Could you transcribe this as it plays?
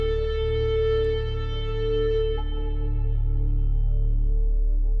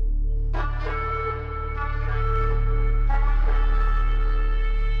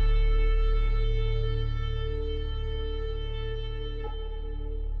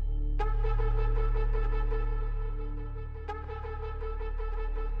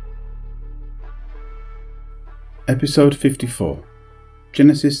Episode 54,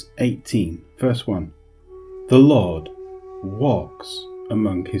 Genesis 18, verse 1. The Lord walks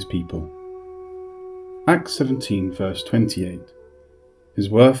among his people. Acts 17, verse 28 is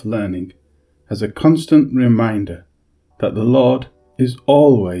worth learning as a constant reminder that the Lord is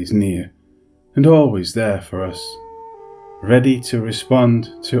always near and always there for us, ready to respond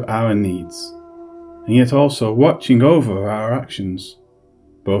to our needs, and yet also watching over our actions,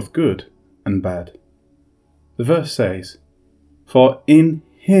 both good and bad. The verse says, "For in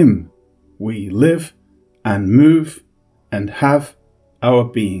him we live and move and have our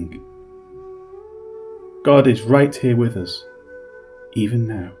being." God is right here with us, even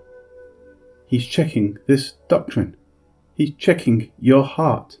now. He's checking this doctrine. He's checking your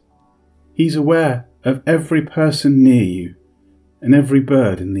heart. He's aware of every person near you and every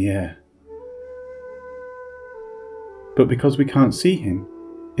bird in the air. But because we can't see him,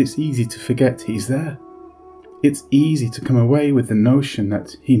 it's easy to forget he's there. It's easy to come away with the notion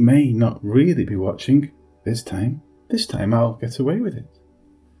that he may not really be watching this time. This time I'll get away with it.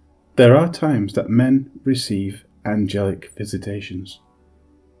 There are times that men receive angelic visitations.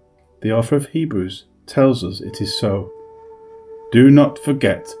 The author of Hebrews tells us it is so. Do not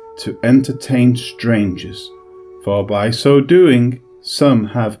forget to entertain strangers, for by so doing some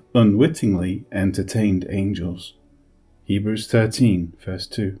have unwittingly entertained angels. Hebrews 13, verse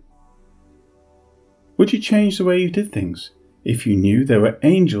 2. Would you change the way you did things if you knew there were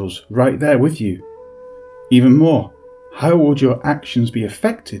angels right there with you? Even more, how would your actions be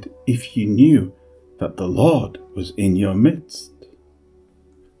affected if you knew that the Lord was in your midst?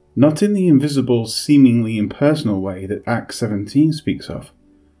 Not in the invisible, seemingly impersonal way that Acts 17 speaks of,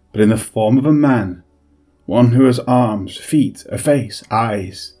 but in the form of a man, one who has arms, feet, a face,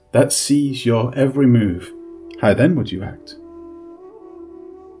 eyes, that sees your every move. How then would you act?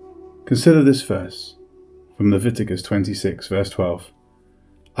 Consider this verse from Leviticus 26, verse 12.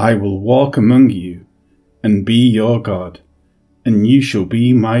 "I will walk among you and be your God, and you shall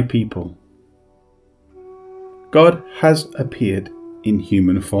be my people." God has appeared in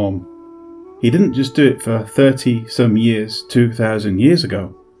human form. He didn't just do it for 30 some years, 2,000 years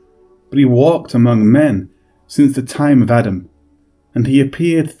ago, but he walked among men since the time of Adam, and he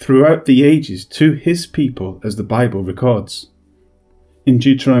appeared throughout the ages to his people as the Bible records. In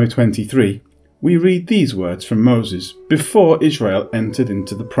Deuteronomy 23, we read these words from Moses before Israel entered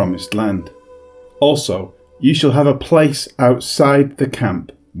into the promised land. "Also, you shall have a place outside the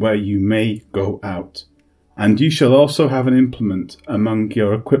camp where you may go out, and you shall also have an implement among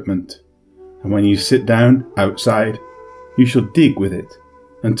your equipment. And when you sit down outside, you shall dig with it,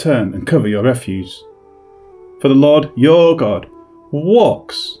 and turn and cover your refuse. For the Lord your God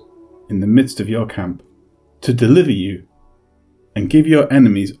walks in the midst of your camp, to deliver you and give your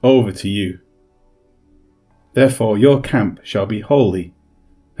enemies over to you. Therefore your camp shall be holy,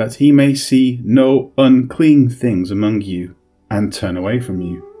 that he may see no unclean things among you, and turn away from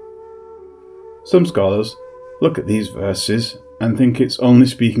you." Some scholars look at these verses and think it's only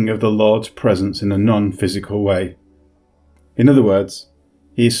speaking of the Lord's presence in a non-physical way. In other words,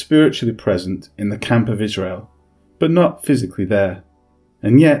 he is spiritually present in the camp of Israel, but not physically there.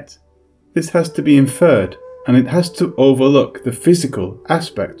 And yet, this has to be inferred, and it has to overlook the physical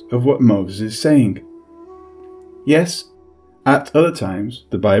aspect of what Moses is saying. Yes, at other times,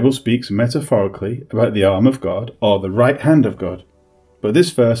 the Bible speaks metaphorically about the arm of God or the right hand of God, but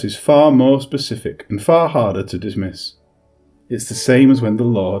this verse is far more specific and far harder to dismiss. It's the same as when the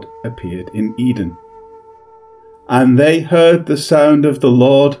Lord appeared in Eden. "And they heard the sound of the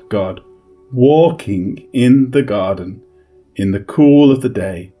Lord God walking in the garden in the cool of the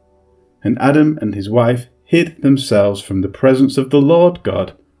day, and Adam and his wife hid themselves from the presence of the Lord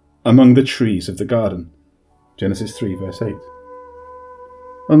God among the trees of the garden." Genesis 3, verse 8.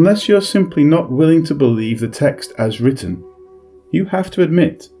 Unless you're simply not willing to believe the text as written, you have to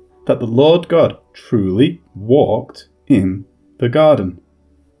admit that the Lord God truly walked in the garden.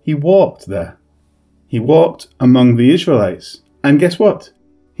 He walked there. He walked among the Israelites. And guess what?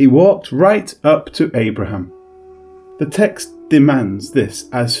 He walked right up to Abraham. The text demands this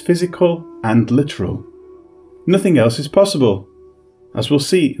as physical and literal. Nothing else is possible, as we'll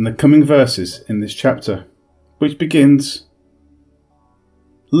see in the coming verses in this chapter, which begins,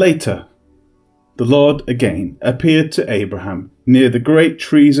 "Later, the Lord again appeared to Abraham near the great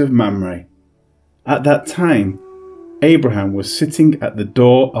trees of Mamre. At that time, Abraham was sitting at the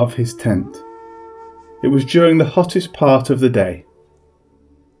door of his tent. It was during the hottest part of the day."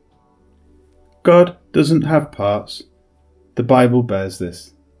 God doesn't have parts. The Bible bears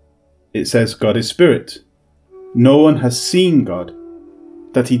this. It says God is spirit. No one has seen God,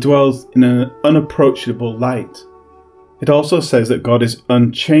 that he dwells in an unapproachable light, It also says that God is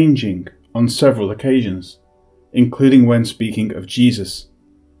unchanging on several occasions, including when speaking of Jesus.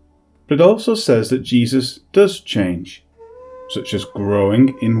 But it also says that Jesus does change, such as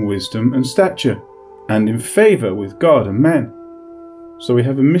growing in wisdom and stature, and in favour with God and men. So we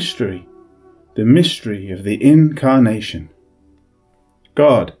have a mystery, the mystery of the Incarnation.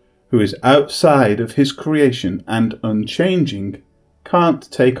 God, who is outside of his creation and unchanging,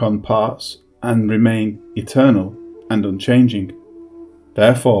 can't take on parts and remain eternal and unchanging.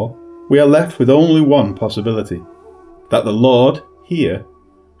 Therefore, we are left with only one possibility, that the Lord here,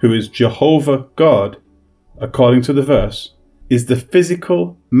 who is Jehovah God, according to the verse, is the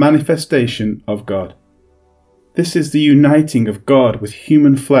physical manifestation of God. This is the uniting of God with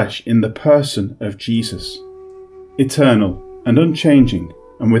human flesh in the person of Jesus, eternal and unchanging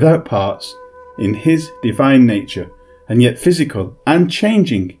and without parts in his divine nature, and yet physical and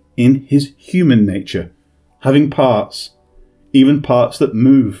changing in his human nature, having parts, even parts that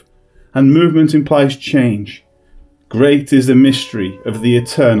move, and movement implies change. Great is the mystery of the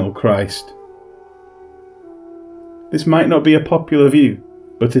eternal Christ. This might not be a popular view,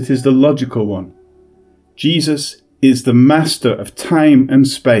 but it is the logical one. Jesus is the master of time and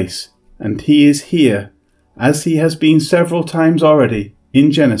space, and he is here, as he has been several times already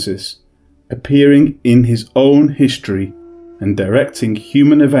in Genesis, appearing in his own history and directing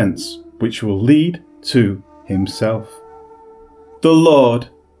human events which will lead to himself. The Lord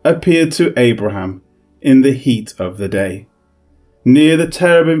appeared to Abraham in the heat of the day, near the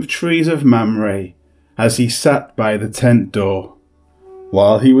terebinth trees of Mamre, as he sat by the tent door.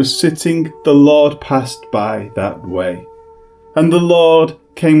 While he was sitting, the Lord passed by that way, and the Lord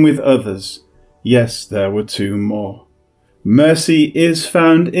came with others. Yes, there were two more. Mercy is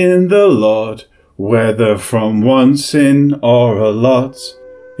found in the Lord, whether from one sin or a lot.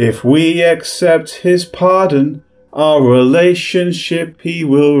 If we accept his pardon, our relationship he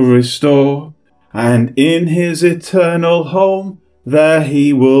will restore, and in his eternal home, there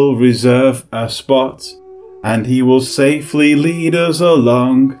he will reserve a spot, and he will safely lead us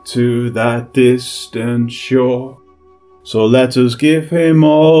along to that distant shore. So let us give him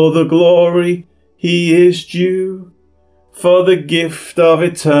all the glory he is due, for the gift of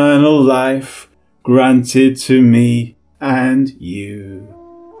eternal life granted to me and you.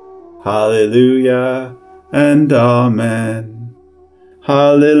 Hallelujah and Amen.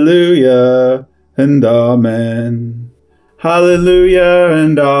 Hallelujah and Amen. Hallelujah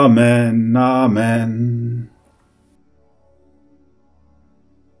and Amen. Amen.